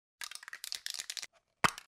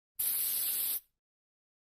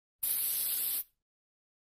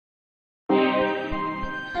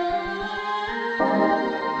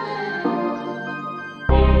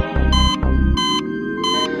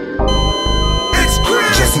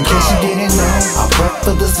Just in case you didn't know, I rep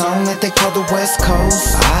for the zone that they call the West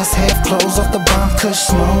Coast. Eyes half closed off the bomb kush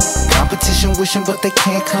smoke. Competition wishing but they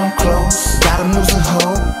can't come close. Got them losing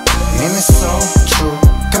hope, and it's so true.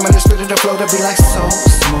 Come in the spirit of the flow, they be like so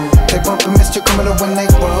smooth. They bumpin' Mr. Criminal when they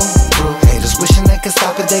roll through. Haters wishing they could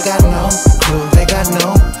stop it, they got no clue. They got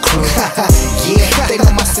no clue. Yeah, they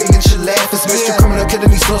know my signature laugh. It's Mr. Criminal killing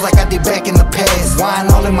these flows like I did back in the past. Wine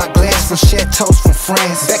all in my glass from chateaus from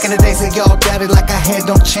France. Back in the days that y'all doubted like I had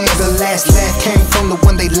no chance. The last laugh came from the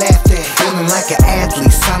one they laughed at. Feeling like an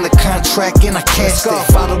athlete, signed a contract and I cashed it.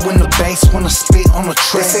 Following the bass when I spit on the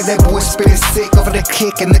track. They say that boy spitting sick over the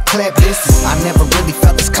kick and the clap. Listen, I never really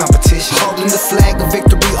felt this competition. Holding the flag of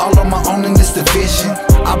victory all on my own in this division.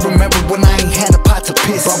 I remember when I ain't had a pot to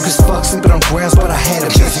piss. Broke as fuck, sleeping on grounds, but I had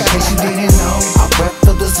a piss. In case you didn't know, I rep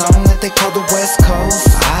for the zone that they call the West Coast.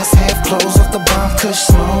 Eyes half closed off the bomb kush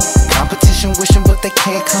smoke. Competition wishing but they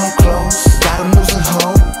can't come close. Got them losing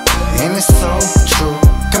hope, and it's so true.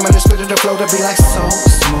 Come in the spirit of the flow, they be like so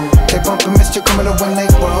smooth. They bumpin' Mr. Criminal when they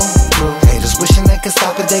roll through. Haters wishing they could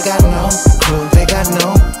stop it, they got no clue. They got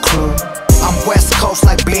no clue. I'm West Coast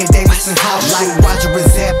like Ben Davis and House. Like Roger and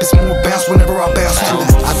Zapp, it's more bounce whenever I bounce too.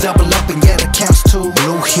 I double up and yeah, it counts too.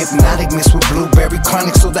 Blue hypnotic mixed with blueberry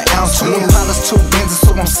chronic, so the ounce. 2 Impalas, 2 Benzes,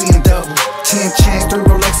 so I'm seeing double. 10 chains, 3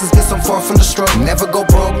 Rolexes, guess I'm far from the struggle. Never go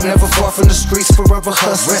broke, never far from the streets, forever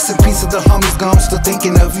hustle. Rest in peace of the homies gone, still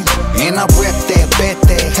thinking of you. And I rep that, bet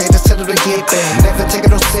that. Haters tell her to get back. Never take it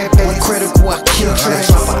no setback. With credit, who I kill. Try to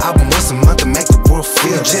drop an album once a month to make the world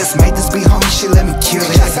feel. Just made this beat, homie, shit, let me kill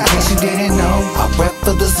it. Just in case you didn't know, I rep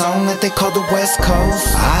for the zone that they call the West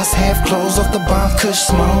Coast. Eyes half closed off the bomb kush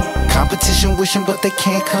smoke. Competition wishing but they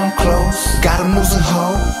can't come close. Got them losing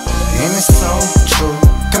hope, and it's so true.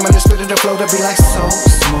 Come in the spirit of the flow, they be like so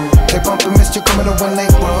smooth. They bumpin' Mr. Criminal when they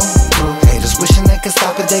roll through. Haters wishing they could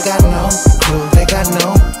stop it, they got no clue. They got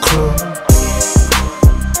no clue.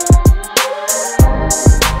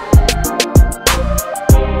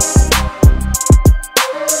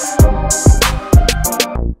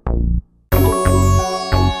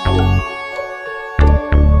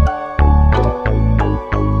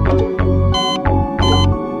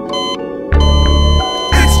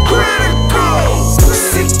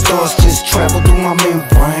 Just travel through my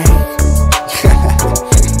membrane.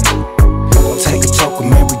 Take a toke of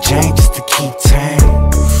Mary Jane just to keep tame.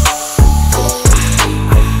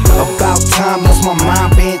 About time, lost my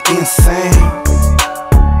mind, been insane.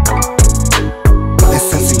 And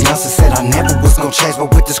since a youngster said I never was gonna change,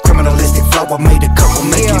 but with this criminalistic flow I made a couple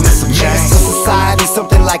making it some change. Society,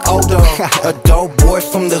 something like older. A dope boy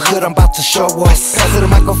from the hood, I'm about to show us. Pass the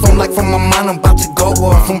microphone like from my mind, I'm about to go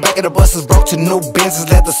off. From back of the buses broke to new Benzes,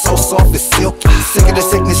 leather so soft it's silky. Sick of the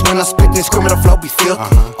sickness when I spit this criminal flow be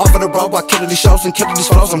filthy. Off of the road while killing these shows and killing these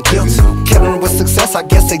flows, I'm guilty. Killing them with success, I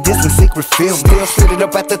guess they did some secret feel. Still sitting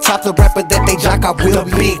up at the top, the rapper that they jock, I will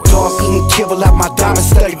be. Big dog eating kibble out my diamond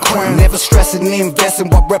studded crown. Never stressing and investing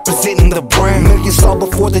while representing the brand. Millions sold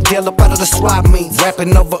before the deal up out of the swap meet.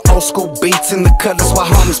 Rapping over old school beats in the colors while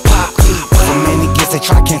homies pop me. For many years they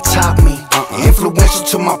try can't top me. Influential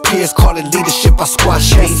to my peers, call it leadership, I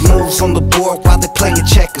squash hate. Moves on the board while they playing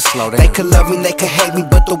checkers. They could love me, they could hate me,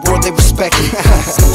 but the world they respect me.